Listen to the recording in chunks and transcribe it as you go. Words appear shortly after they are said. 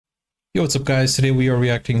Yo, what's up guys? Today we are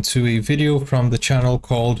reacting to a video from the channel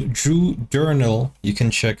called Drew Durnell. You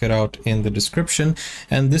can check it out in the description.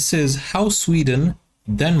 And this is how Sweden,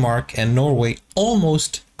 Denmark and Norway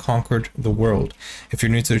almost conquered the world. If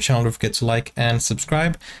you're new to the channel, don't forget to like and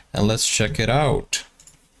subscribe, and let's check it out.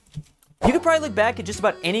 You could probably look back at just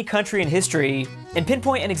about any country in history and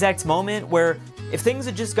pinpoint an exact moment where if things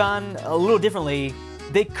had just gone a little differently,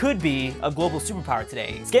 they could be a global superpower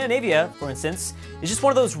today. Scandinavia, for instance, is just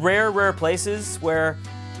one of those rare places where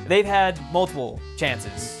they've had multiple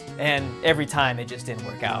chances, and every time it just didn't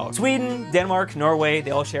work out. Sweden, Denmark, Norway,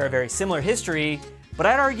 they all share a very similar history, but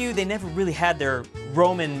I'd argue they never really had their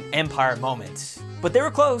Roman Empire moment. But they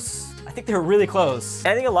were close. I think they were really close.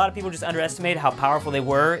 And I think a lot of people just underestimate how powerful they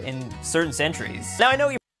were in certain centuries. Now I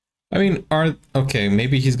know okay,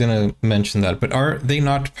 maybe he's gonna mention that, but are they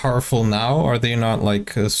not powerful now? Are they not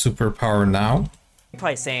like a superpower now? You're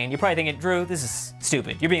probably thinking, Drew, this is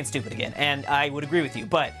stupid. You're being stupid again. And I would agree with you,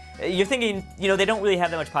 but you're thinking, you know, they don't really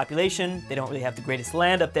have that much population. They don't really have the greatest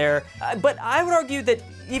land up there. But I would argue that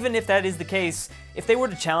even if that is the case, if they were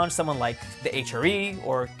to challenge someone like the HRE,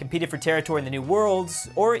 or competed for territory in the New Worlds,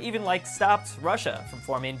 or even like stopped Russia from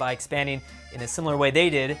forming by expanding in a similar way they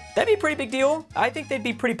did, that'd be a pretty big deal. I think they'd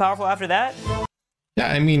be pretty powerful after that. Yeah,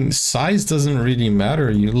 I mean, size doesn't really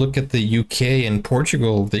matter. You look at the UK and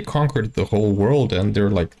Portugal, they conquered the whole world and they're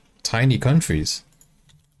like tiny countries.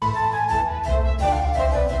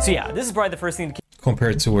 So yeah, this is probably the first thing to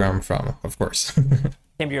compared to where I'm from, of course.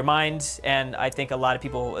 came to your mind, and I think a lot of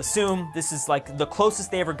people assume this is like the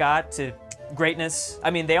closest they ever got to greatness.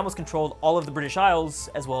 I mean, they almost controlled all of the British Isles,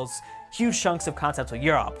 as well as huge chunks of continental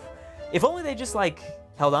Europe. If only they just like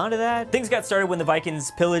held on to that. Things got started when the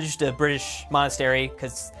Vikings pillaged a British monastery,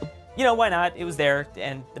 because, you know, why not? It was there,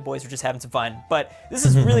 and the boys were just having some fun. But this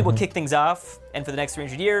is really what kicked things off, and for the next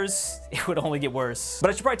 300 years, it would only get worse. But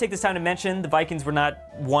I should probably take this time to mention the Vikings were not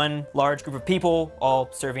one large group of people, all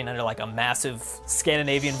serving under like a massive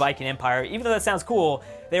Scandinavian Viking empire. Even though that sounds cool,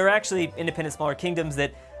 they were actually independent smaller kingdoms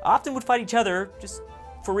that often would fight each other just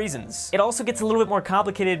for reasons. It also gets a little bit more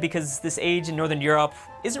complicated because this age in Northern Europe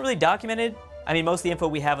isn't really documented. I mean, most of the info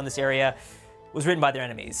we have on this area was written by their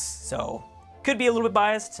enemies, so could be a little bit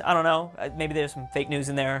biased, I don't know. Maybe there's some fake news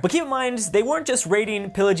in there. But keep in mind, they weren't just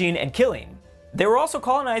raiding, pillaging, and killing. They were also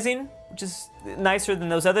colonizing, which is nicer than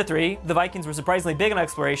those other three. The Vikings were surprisingly big on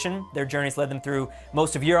exploration. Their journeys led them through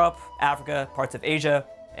most of Europe, Africa, parts of Asia,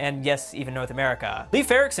 and yes, even North America.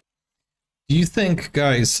 Leif Erikson. Do you think,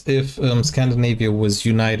 guys, if Scandinavia was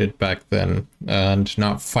united back then and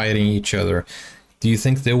not fighting each other, do you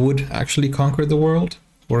think they would actually conquer the world?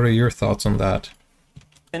 What are your thoughts on that?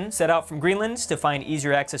 Set out from Greenland to find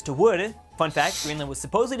easier access to wood. Fun fact, Greenland was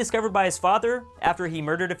supposedly discovered by his father after he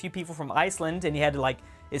murdered a few people from Iceland and he had to like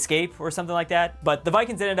escape or something like that. But the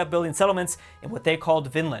Vikings ended up building settlements in what they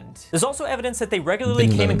called Vinland. There's also evidence that they regularly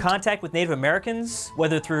came in contact with Native Americans,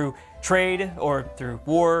 whether through trade or through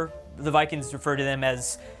war. The Vikings refer to them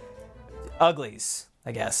as uglies,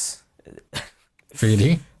 I guess.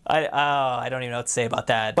 Really? I don't even know what to say about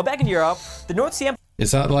that. But back in Europe, the North Sea Empire...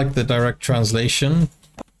 Is that like the direct translation?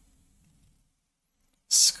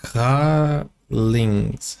 Skrælings.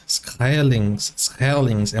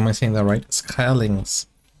 Am I saying that right? Skrælings.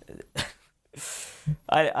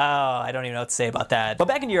 I don't even know what to say about that. But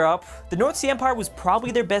back in Europe, the North Sea Empire was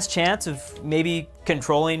probably their best chance of maybe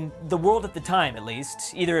controlling the world at the time, at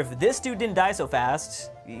least. Either if this dude didn't die so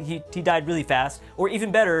fast, he died really fast, or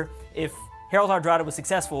even better, if Harold Hardrada was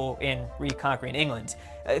successful in reconquering England.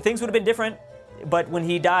 Things would have been different, but when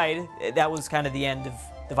he died, that was kind of the end of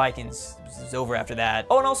the Vikings. It was over after that.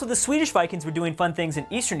 Oh, and also the Swedish Vikings were doing fun things in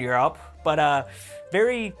Eastern Europe, but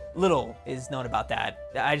very little is known about that.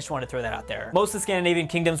 I just want to throw that out there. Most of the Scandinavian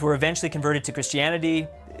kingdoms were eventually converted to Christianity.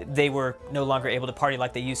 They were no longer able to party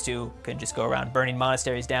like they used to, couldn't just go around burning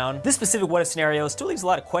monasteries down. This specific what-if scenario still leaves a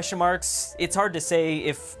lot of question marks. It's hard to say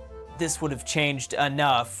if this would have changed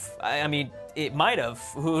enough. I mean, it might have,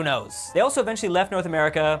 who knows. They also eventually left North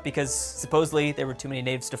America because supposedly there were too many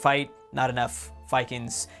natives to fight, not enough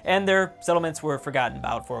Vikings, and their settlements were forgotten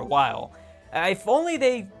about for a while. If only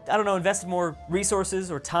they, I don't know, invested more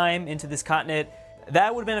resources or time into this continent,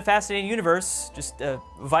 that would have been a fascinating universe, just a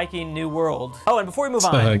Viking new world. Oh, and before we move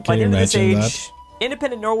on, by the end of this age,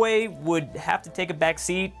 independent Norway would have to take a back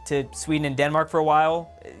seat to Sweden and Denmark for a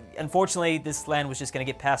while. Unfortunately, this land was just going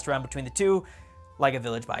to get passed around between the two like a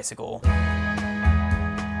village bicycle.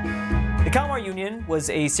 The Kalmar Union was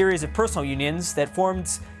a series of personal unions that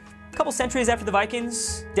formed a couple centuries after the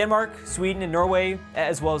Vikings. Denmark, Sweden, and Norway,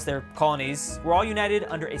 as well as their colonies, were all united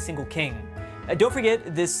under a single king. Don't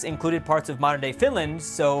forget, this included parts of modern-day Finland,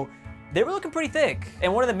 so they were looking pretty thick.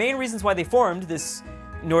 And one of the main reasons why they formed this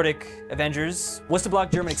Nordic Avengers was to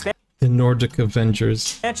block German expansion. The Nordic Avengers.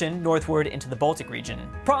 Expansion northward into the Baltic region.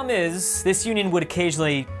 Problem is, this union would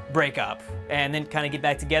occasionally break up and then kind of get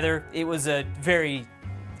back together. It was a very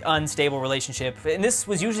unstable relationship, and this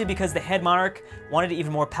was usually because the head monarch wanted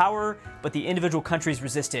even more power, but the individual countries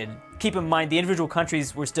resisted. Keep in mind, the individual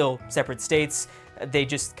countries were still separate states. They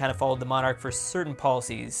just kind of followed the monarch for certain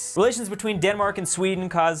policies. Relations between Denmark and Sweden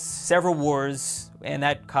caused several wars, and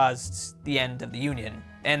that caused the end of the union.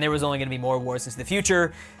 And there was only going to be more wars into the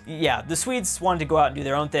future. Yeah, the Swedes wanted to go out and do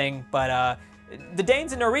their own thing, but the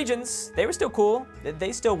Danes and Norwegians, they were still cool.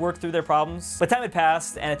 They still worked through their problems. But time had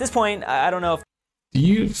passed, and at this point, I don't know if... Do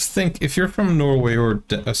you think, if you're from Norway or,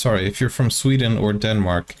 if you're from Sweden or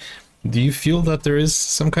Denmark, do you feel that there is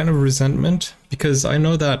some kind of resentment? Because I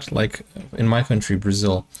know that, like, in my country,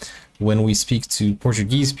 Brazil, when we speak to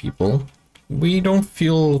Portuguese people, we don't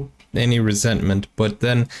feel any resentment, but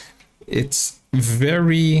then it's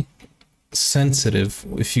very sensitive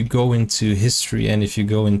if you go into history and if you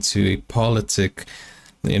go into politic,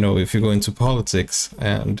 you know, if you go into politics,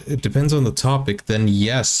 and it depends on the topic, then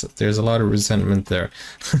yes, there's a lot of resentment there.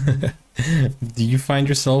 Do you find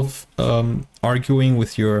yourself arguing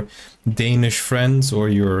with your Danish friends or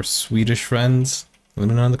your Swedish friends? Let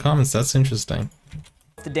me know in the comments. That's interesting.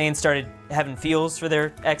 The Danes started having feels for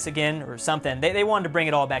their ex again or something. They wanted to bring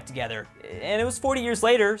it all back together. And it was 40 years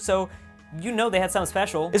later, so you know they had something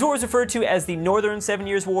special. This war was referred to as the Northern 7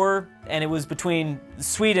 Years' War, and it was between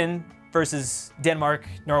Sweden versus Denmark,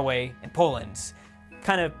 Norway, and Poland.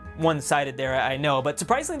 Kind of one-sided there, I know, but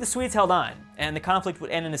surprisingly the Swedes held on, and the conflict would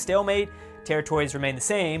end in a stalemate. Territories remained the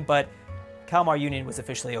same, but Kalmar Union was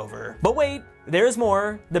officially over. But wait, there's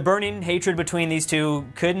more. The burning hatred between these two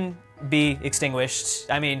couldn't be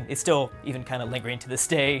extinguished. I mean, it's still even kind of lingering to this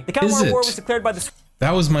day. The Kalmar War was declared by the...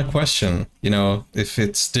 That was my question, you know, if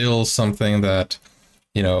it's still something that,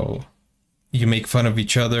 you know, you make fun of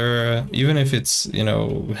each other, even if it's, you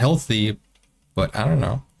know, healthy, but I don't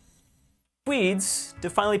know. Swedes to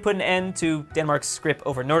finally put an end to Denmark's grip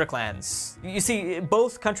over Nordic lands. You see,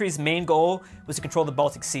 both countries' main goal was to control the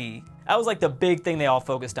Baltic Sea. That was like the big thing they all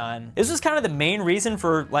focused on. This was kind of the main reason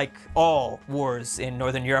for like all wars in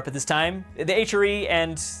Northern Europe at this time. The HRE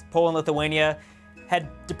and Poland-Lithuania had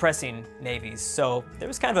depressing navies, so there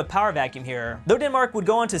was kind of a power vacuum here. Though Denmark would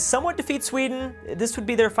go on to somewhat defeat Sweden, this would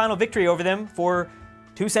be their final victory over them for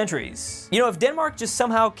 2 centuries. You know, if Denmark just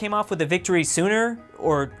somehow came off with a victory sooner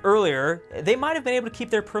or earlier, they might have been able to keep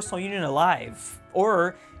their personal union alive.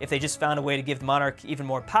 Or if they just found a way to give the monarch even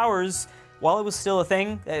more powers while it was still a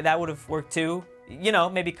thing, that would have worked too. You know,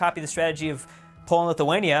 maybe copy the strategy of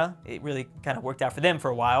Poland-Lithuania. It really kind of worked out for them for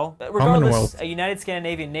a while. But regardless, a united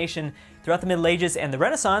Scandinavian nation throughout the Middle Ages and the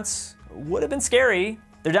Renaissance would have been scary.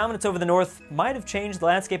 Their dominance over the North might have changed the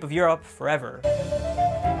landscape of Europe forever.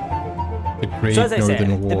 The Great So as I said,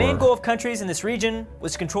 Northern War. the main goal of countries in this region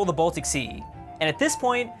was to control the Baltic Sea. And at this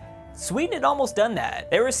point, Sweden had almost done that.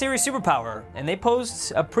 They were a serious superpower, and they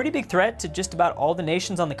posed a pretty big threat to just about all the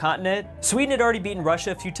nations on the continent. Sweden had already beaten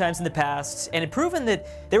Russia a few times in the past, and had proven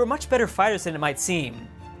that they were much better fighters than it might seem.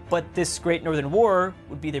 But this Great Northern War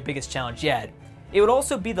would be their biggest challenge yet. It would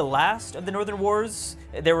also be the last of the Northern Wars.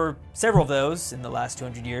 There were several of those in the last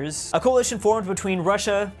 200 years. A coalition formed between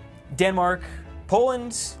Russia, Denmark,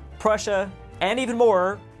 Poland, Prussia, and even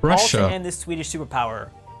more, all to end this Swedish superpower.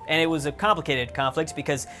 And it was a complicated conflict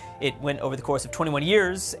because it went over the course of 21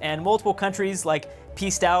 years, and multiple countries like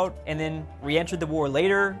pieced out and then re-entered the war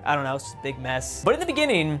later. I don't know, it's just a big mess. But in the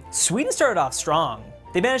beginning, Sweden started off strong.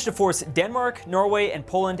 They managed to force Denmark, Norway, and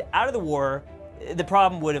Poland out of the war. The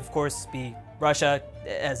problem would, of course, be Russia,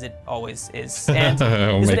 as it always is. And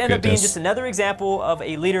this would end up being just another example of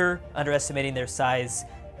a leader underestimating their size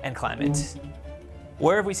and climate.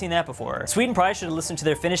 Where have we seen that before? Sweden probably should have listened to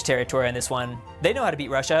their Finnish territory on this one. They know how to beat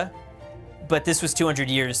Russia, but this was 200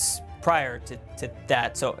 years prior to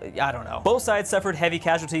that, so I don't know. Both sides suffered heavy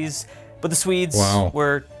casualties, but the Swedes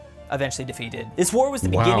were eventually defeated. This war was the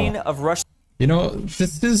beginning of Russia. You know,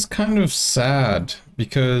 this is kind of sad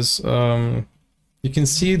because you can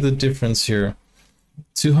see the difference here.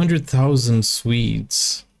 200,000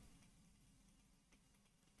 Swedes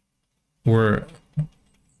were...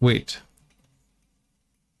 Wait.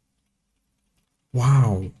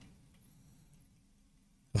 Wow.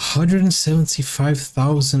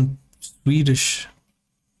 175,000 Swedish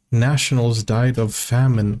nationals died of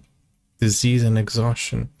famine, disease, and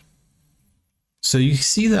exhaustion. So you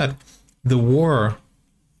see that the war,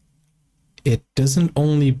 it doesn't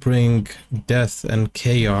only bring death and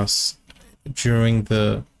chaos during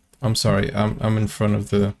the... I'm sorry, I'm in front of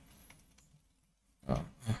the...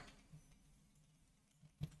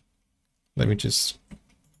 Let me just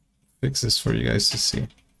fix this for you guys to see.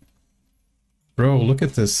 Bro, look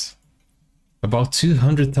at this. About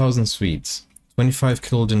 200,000 Swedes. 25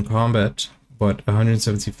 killed in combat, but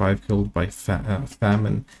 175 killed by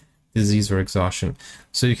famine, disease, or exhaustion.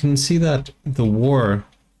 So you can see that the war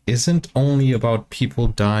isn't only about people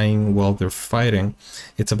dying while they're fighting.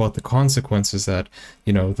 It's about the consequences that,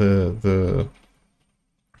 you know, the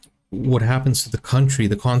what happens to the country,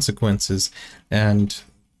 the consequences, and,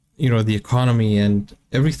 you know, the economy and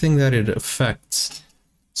everything that it affects.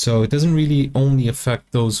 So it doesn't really only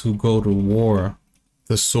affect those who go to war,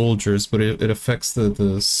 the soldiers, but it affects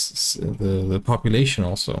the population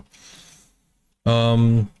also.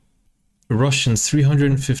 Russians,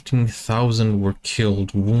 315,000 were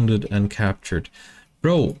killed, wounded, and captured.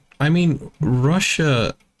 Bro, I mean,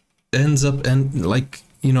 Russia ends up, and like,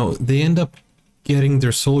 you know, they end up getting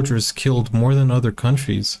their soldiers killed more than other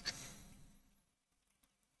countries.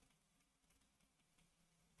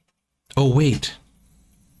 Oh, wait.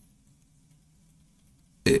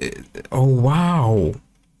 Oh, wow.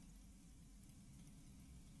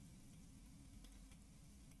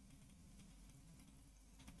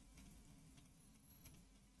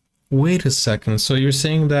 Wait a second. So you're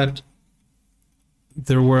saying that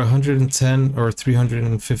there were 110 or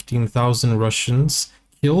 315,000 Russians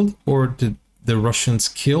killed, or did the Russians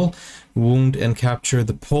kill, wound, and capture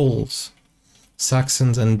the Poles,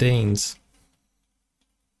 Saxons, and Danes?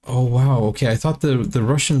 Oh, wow. Okay, I thought the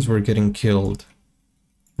Russians were getting killed.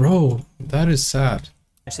 Bro, that is sad.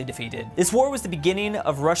 Actually defeated. This war was the beginning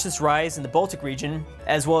of Russia's rise in the Baltic region,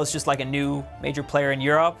 as well as just like a new major player in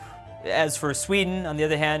Europe. As for Sweden, on the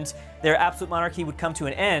other hand, their absolute monarchy would come to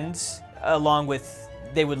an end, along with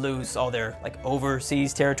they would lose all their like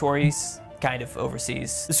overseas territories, kind of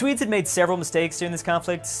overseas. The Swedes had made several mistakes during this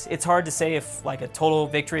conflict. It's hard to say if like a total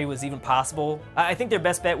victory was even possible. I think their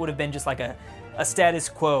best bet would have been just like a status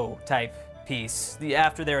quo type peace.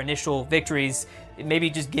 After their initial victories, maybe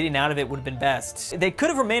just getting out of it would have been best. They could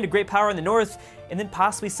have remained a great power in the north and then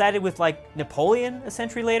possibly sided with like Napoleon a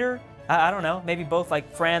century later. I don't know, maybe both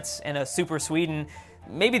like France and a super Sweden.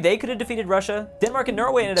 Maybe they could have defeated Russia. Denmark and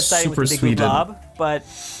Norway ended up siding with the big blue blob, but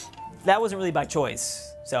that wasn't really by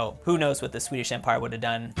choice. So who knows what the Swedish Empire would have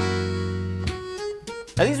done.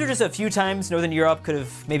 Now these were just a few times Northern Europe could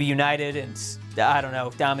have maybe united and, I don't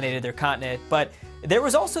know, dominated their continent, but there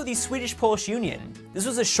was also the Swedish-Polish Union. This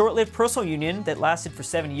was a short-lived personal union that lasted for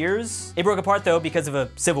 7 years. It broke apart though because of a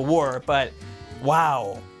civil war, but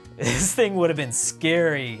wow. This thing would have been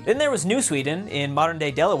scary. Then there was New Sweden in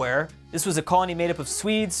modern-day Delaware. This was a colony made up of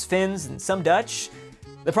Swedes, Finns, and some Dutch.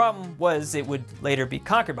 The problem was it would later be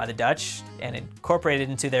conquered by the Dutch and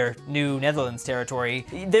incorporated into their new Netherlands territory.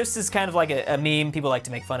 This is kind of like a meme. People like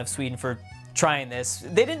to make fun of Sweden for trying this.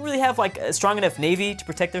 They didn't really have like a strong enough navy to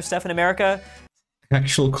protect their stuff in America.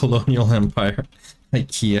 Actual colonial empire.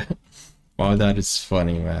 IKEA. Wow, that is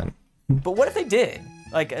funny, man. But what if they did?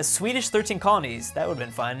 Like a Swedish 13 colonies, that would have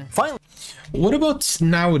been fun. Finally. What about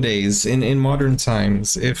nowadays, in modern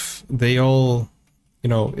times, if they all, you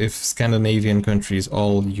know, if Scandinavian countries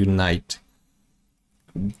all unite,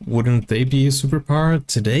 wouldn't they be a superpower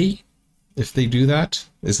today? If they do that?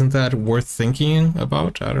 Isn't that worth thinking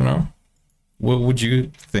about? I don't know. What would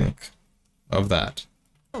you think of that?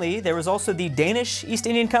 There was also the Danish East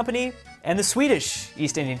Indian Company and the Swedish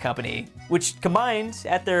East Indian Company, which combined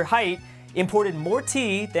at their height imported more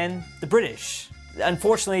tea than the British.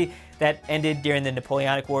 Unfortunately, that ended during the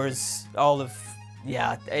Napoleonic Wars. All of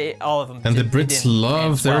them. And the Brits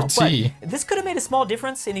love their tea. But this could have made a small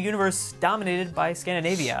difference in a universe dominated by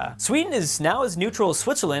Scandinavia. Sweden is now as neutral as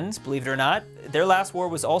Switzerland, believe it or not. Their last war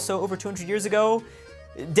was also over 200 years ago.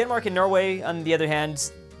 Denmark and Norway, on the other hand,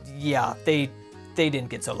 yeah, they didn't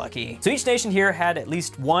get so lucky. So each nation here had at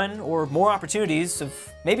least one or more opportunities of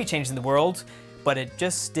maybe changing the world, but it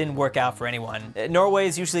just didn't work out for anyone. Norway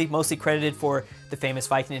is usually mostly credited for the famous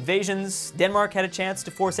Viking invasions. Denmark had a chance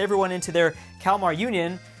to force everyone into their Kalmar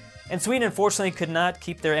Union, and Sweden unfortunately could not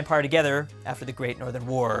keep their empire together after the Great Northern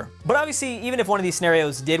War. But obviously, even if one of these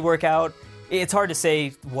scenarios did work out, it's hard to say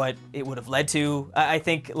what it would have led to. I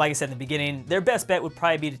think, like I said in the beginning, their best bet would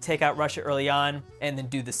probably be to take out Russia early on and then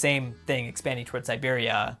do the same thing, expanding towards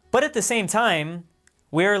Siberia. But at the same time,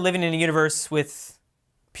 we're living in a universe with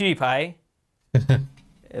PewDiePie.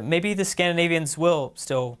 Maybe the Scandinavians will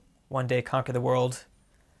still one day conquer the world.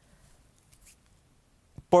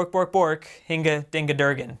 Bork, bork, bork, hinga, dinga,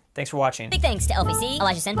 durgan. Thanks for watching. Big thanks to LPC,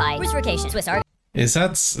 Elijah Senpai, Bruce Vacation, Swiss Army. Is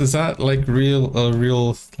that like real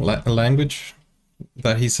language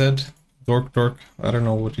that he said? Dork, dork. I don't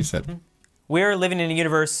know what he said. We're living in a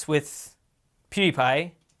universe with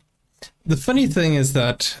PewDiePie. The funny thing is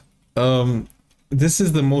that This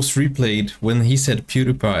is the most replayed when he said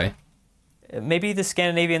PewDiePie. Maybe the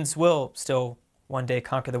Scandinavians will still one day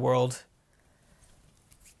conquer the world.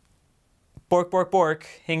 Bork, bork, bork.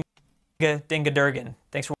 Hinga, dinga, durgan.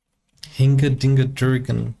 Thanks for... Hinga, dinga,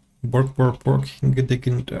 durgan. Bork, bork, bork. Hinga,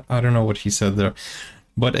 dinga... I don't know what he said there.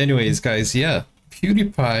 But anyways, guys, yeah.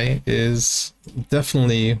 PewDiePie is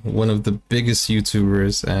definitely one of the biggest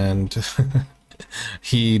YouTubers, and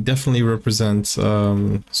he definitely represents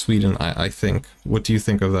Sweden, I think. What do you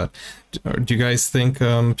think of that? Do you guys think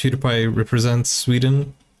PewDiePie represents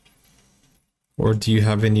Sweden? Or do you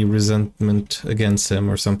have any resentment against him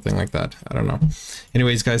or something like that? I don't know.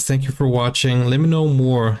 Anyways, guys, thank you for watching. Let me know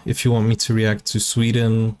more if you want me to react to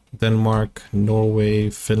Sweden, Denmark, Norway,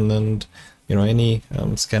 Finland, you know, any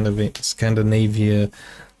Scandinavian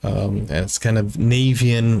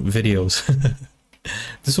videos.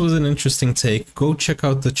 This was an interesting take. Go check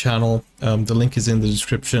out the channel. The link is in the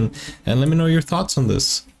description, and let me know your thoughts on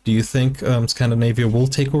this. Do you think Scandinavia will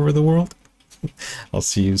take over the world? I'll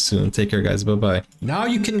see you soon. Take care, guys. Bye-bye. Now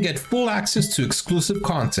you can get full access to exclusive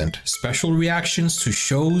content, special reactions to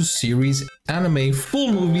shows, series, anime,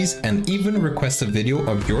 full movies, and even request a video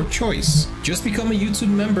of your choice. Just become a YouTube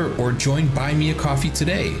member or join Buy Me a Coffee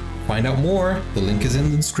today. Find out more. The link is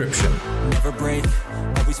in the description. Never break,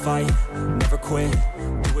 always fight, never quit,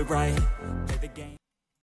 do it right.